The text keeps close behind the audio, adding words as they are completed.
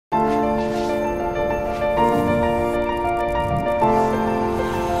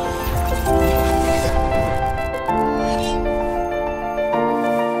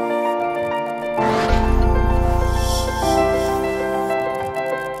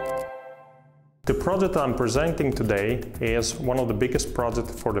The project I'm presenting today is one of the biggest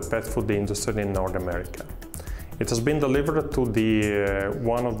projects for the pet food industry in North America. It has been delivered to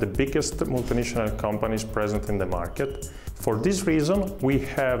one of the biggest multinational companies present in the market. For this reason, we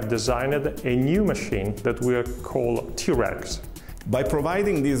have designed a new machine that we call T-Rex. By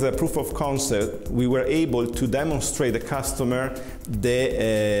providing this proof of concept, we were able to demonstrate the customer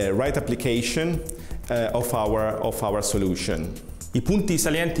the right application of our solution. I punti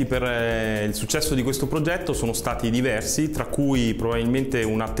salienti per il successo di questo progetto sono stati diversi, tra cui probabilmente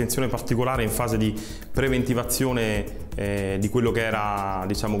un'attenzione particolare in fase di preventivazione di quello che era,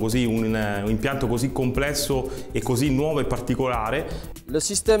 diciamo così, un impianto così complesso et così nuovo et particolare. Le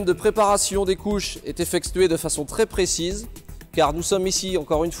système de préparation des couches est effectué de façon très précise, car nous sommes ici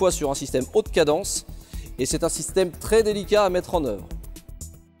encore une fois sur un système haute cadence et c'est un système très délicat à mettre en œuvre.